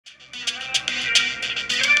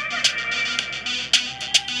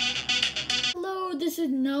this is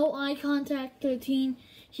No Eye Contact 13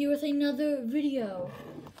 here with another video.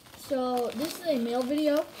 So this is a mail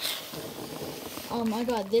video. I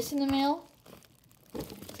got this in the mail.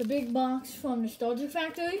 It's a big box from Nostalgia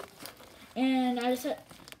Factory, and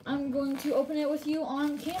I'm going to open it with you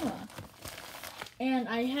on camera. And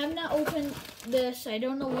I have not opened this. I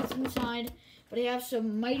don't know what's inside, but I have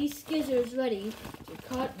some mighty scissors ready to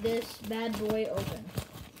cut this bad boy open.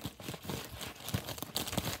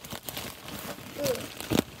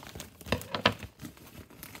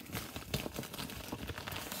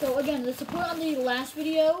 So again, the support on the last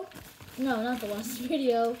video, no, not the last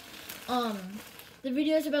video, the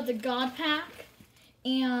video is about the God Pack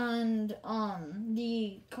and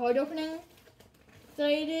the card opening that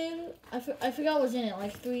I did. I forgot what was in it,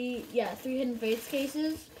 like three Hidden Fates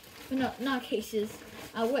cases. No, not cases,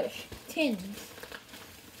 I wish, tins.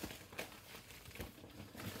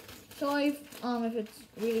 Sorry if it's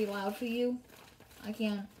really loud for you, I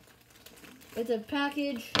can't. It's a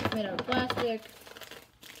package made out of plastic.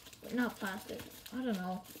 Not plastic. I don't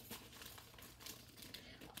know.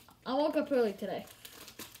 I woke up early today.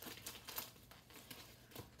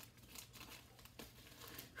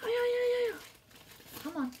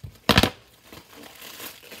 Come on.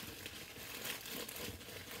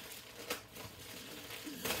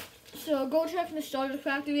 So go check Nostalgia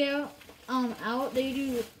Factory out. They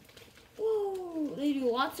do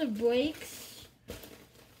lots of breaks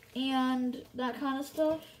and that kind of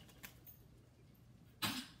stuff.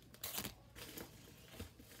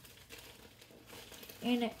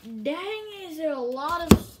 And dang, is there a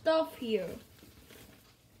lot of stuff here.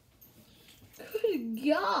 Good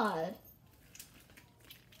God.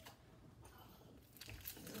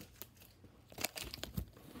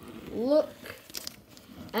 Look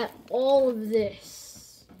at all of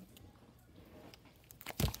this.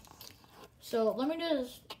 So let me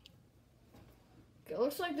just, it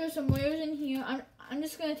looks like there's some rares in here. I'm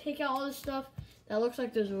just going to take out all the stuff that looks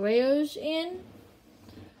like there's rares in,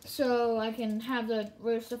 so I can have the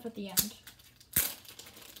rare stuff at the end.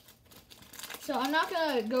 So I'm not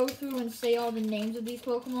going to go through and say all the names of these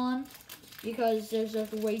Pokemon, because there's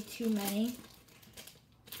just way too many.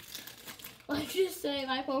 Let's just say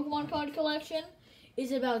my Pokemon card collection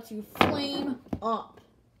is about to flame up.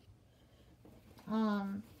 So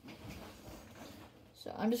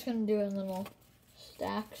I'm just going to do it in little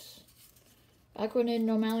stacks. Aquanid,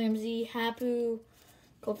 Normalium Z, Hapu,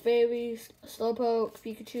 Clefairy, Slowpoke,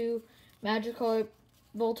 Pikachu, Magikarp,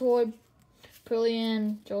 Voltorb,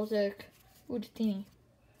 Brilliant, Joltik, Dratini.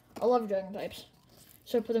 I love dragon types,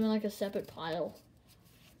 so I put them in like a separate pile.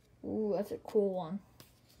 Ooh, that's a cool one.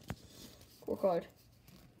 Cool card.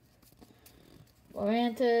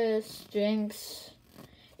 Lorantis, Jinx.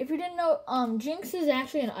 If you didn't know, Jinx is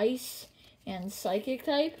actually an ice and psychic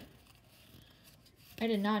type. I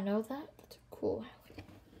did not know that. That's cool.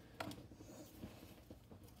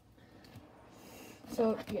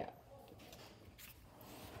 So, yeah.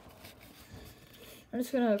 I'm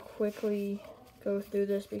just gonna quickly go through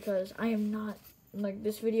this because I am not, like,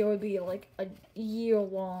 this video would be like a year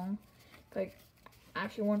long. Like, I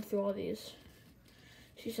actually went through all these.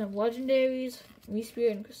 See some legendaries,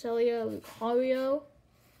 Mespirit and Cresselia, Lucario.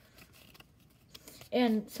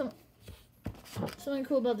 And something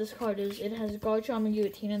cool about this card is it has Garchomp and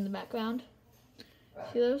Giratina in the background.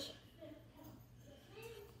 See those?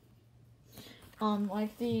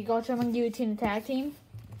 Like the Garchomp and Giratina tag team.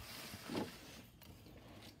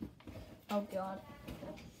 Oh God.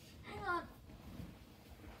 Hang on.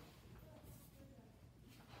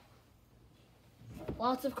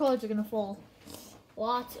 Lots of cards are gonna fall.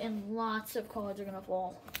 Lots and lots of cards are gonna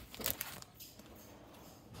fall.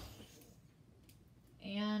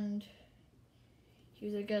 And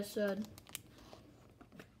here's, I guess, a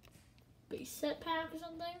base set pack or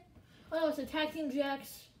something. Oh no, it's a Tag Team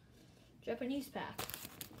Jax Japanese pack.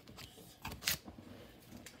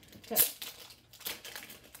 Okay.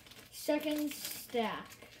 Second stack.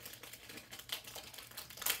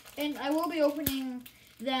 And I will be opening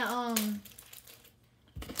that,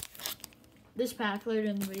 this pack later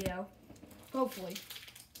in the video. Hopefully.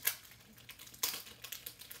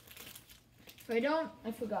 If I don't,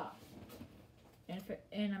 I forgot.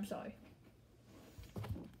 And I'm sorry.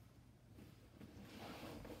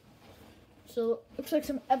 So, looks like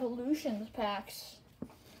some Evolutions packs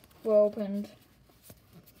were opened.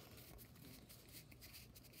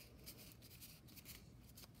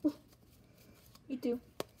 Ooh, me too.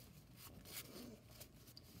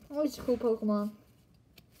 Always a cool Pokemon.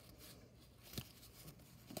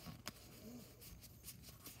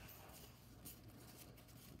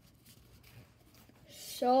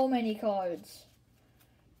 So many cards.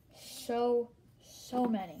 So so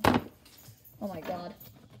many. Oh my god.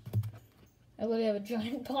 I literally have a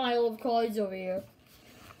giant pile of cards over here.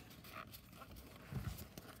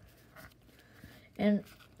 And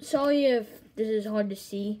sorry if this is hard to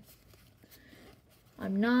see.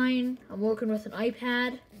 I'm 9. I'm working with an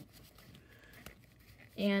iPad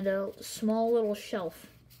and a small little shelf.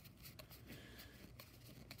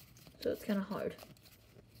 So it's kind of hard.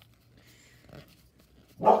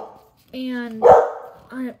 And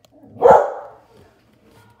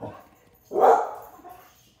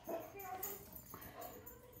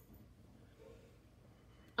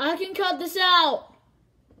I can cut this out.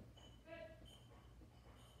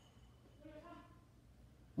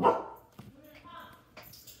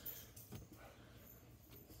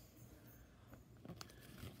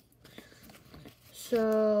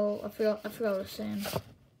 So I forgot what I was saying.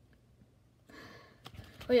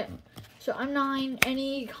 Oh yeah. So I'm 9.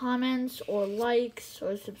 Any comments or likes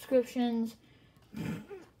or subscriptions,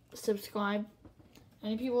 subscribe.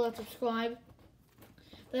 Any people that subscribe,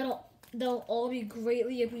 they'll all be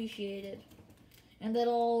greatly appreciated. And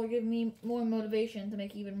that'll all give me more motivation to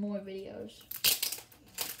make even more videos.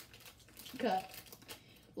 Okay.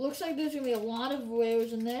 Looks like there's gonna be a lot of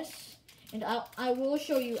rares in this, and I will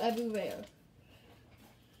show you every rare.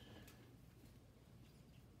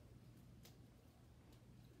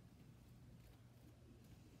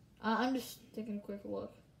 I'm just taking a quick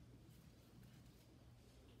look.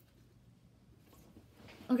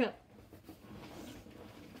 Okay.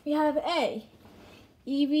 We have A,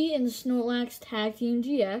 Eevee and the Snorlax Tag Team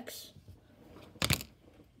GX.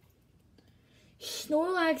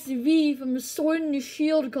 Snorlax V from the Sword and the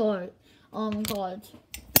Shield cards.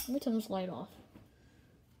 Let me turn this light off.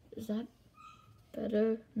 Is that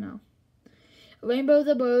better? No. Rainbow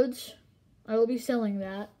the Birds. I will be selling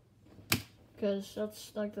that, because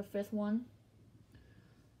that's like the 5th one.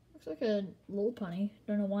 Looks like a little punny.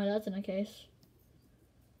 Don't know why that's in a case.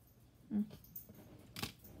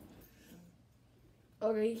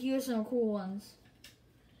 Okay, here's some cool ones.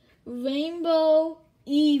 Rainbow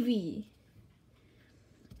Eevee.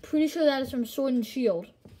 Pretty sure that is from Sword and Shield.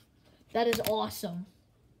 That is awesome.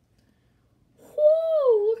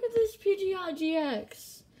 Whoa, look at this Pidgeot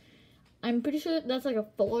GX. I'm pretty sure that's like a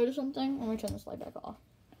foil or something. Let me turn this light back off.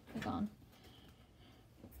 Back on.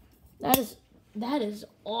 That is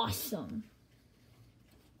awesome.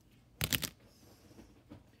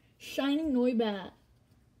 Shiny Noibat.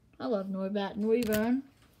 I love Noibat. Noivern.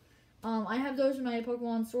 I have those in my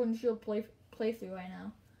Pokemon Sword and Shield playthrough right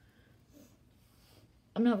now.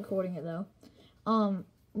 I'm not recording it though.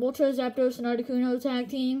 Ultra Zapdos and Articuno Tag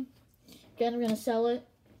Team. Again, I'm gonna sell it.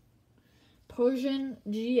 Persian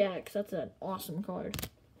GX. That's an awesome card.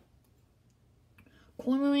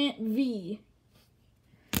 Cormorant V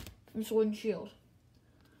from Sword and Shield.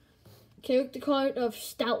 Character card of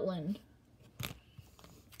Stoutland.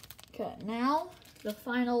 Okay, now the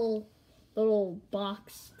final little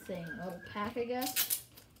box thing, little pack, I guess.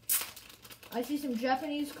 I see some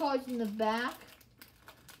Japanese cards in the back.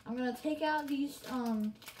 I'm gonna take out these.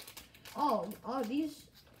 All these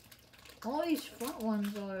front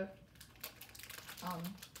ones are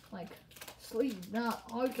like sleeved, not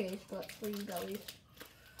hard case, but sleeved at least.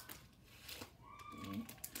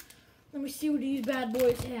 Let me see what these bad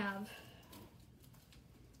boys have.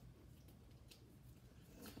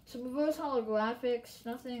 Some reverse holographics,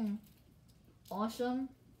 nothing awesome.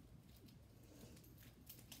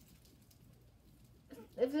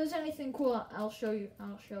 If there's anything cool, I'll show you.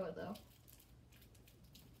 I'll show it though.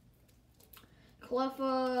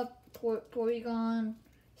 Cleffa, Porygon,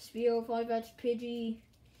 Spearow, Farfetch, Pidgey,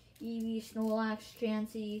 Eevee, Snorlax,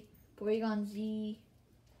 Chansey, Porygon Z.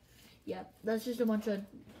 Yep, that's just a bunch of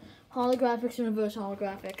holographics and reverse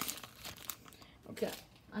holographics. Okay,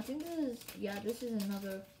 I think this is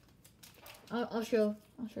another. I'll show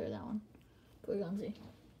you that one. Porygon Z.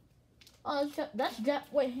 Oh, that's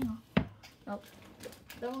wait, hang on. Nope.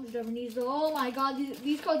 That one's Japanese. Oh my god,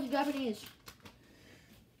 these cards are Japanese.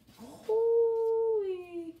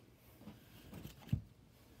 Holy.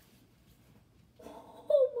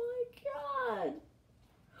 Oh my god.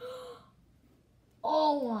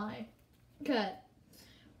 Oh my. Okay.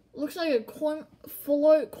 Looks like a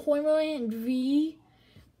Cormorant V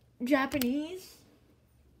Japanese.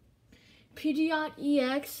 Pidgeot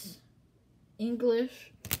EX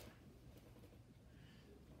English.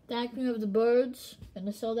 Stacking of the birds.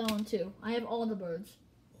 Gonna sell that one too. I have all the birds.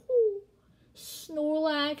 Ooh.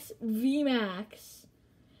 Snorlax VMAX.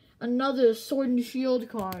 Another Sword and Shield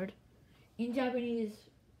card. In Japanese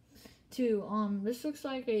too. This looks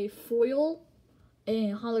like a foil, a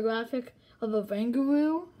holographic of a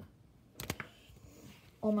Vangaroo.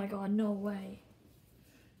 Oh my god, no way.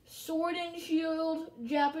 Sword and Shield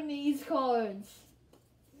Japanese cards.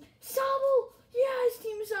 Sable! Yes,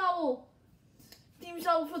 Team Sable! Team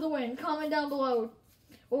Sable for the win. Comment down below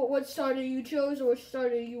what starter you chose or what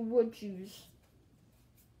starter you would choose.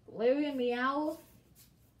 Galarian Meow.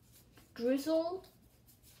 Drizzle.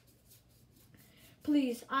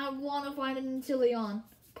 Please, I want to find an Inteleon.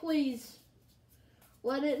 Please.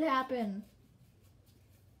 Let it happen.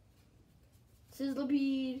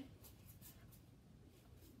 Sizzlipede.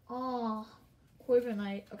 Oh,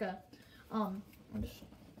 Corviknight. Okay.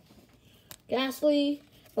 Ghastly,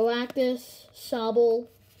 Galactus, Sobble,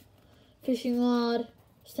 Fishing Rod,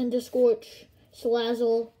 Scorch,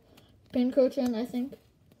 Salazzle, Pincurchin, I think,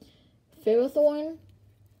 Ferrothorn,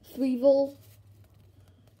 Threevil,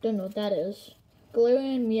 don't know what that is,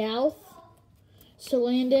 Galarian Meowth,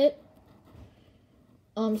 Salandit,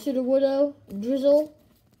 Sudowoodo, Drizzle,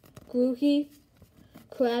 Grookey,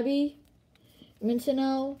 Krabby,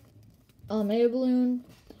 Mincinno, Air Balloon,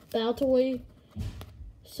 Baltoy,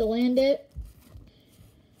 Salandit,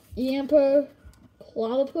 Yamper,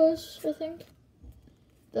 Clobbopus, I think.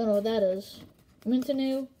 Don't know what that is.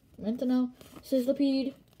 Mintinno,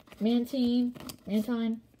 Sizzlipede, Mantine,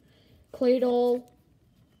 Claydol,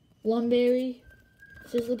 Lumberry,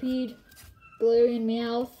 Sizzlipede, Galarian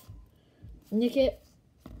Meowth, Nickit,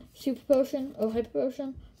 Super Potion or Hyper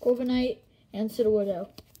Potion, Corviknight, and Sudowoodo.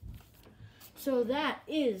 So that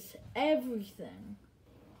is everything.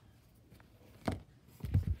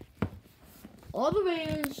 All the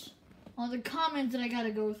rares, all the comments that I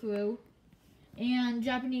gotta go through, and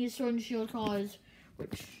Japanese Sword and Shield cards,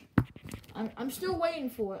 which I'm still waiting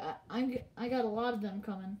for. I got a lot of them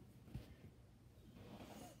coming.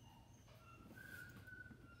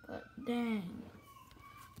 But dang,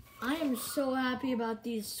 I am so happy about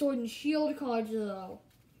these Sword and Shield cards though.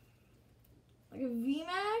 Like a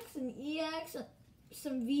VMAX, an EX,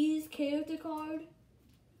 some V's character card,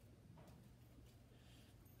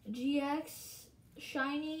 GX.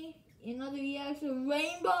 Shiny, another EX, a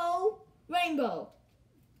rainbow,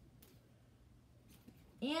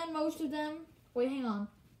 and most of them, wait, hang on,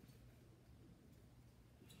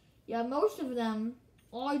 yeah, most of them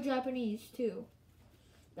are Japanese too.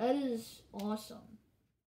 That is awesome.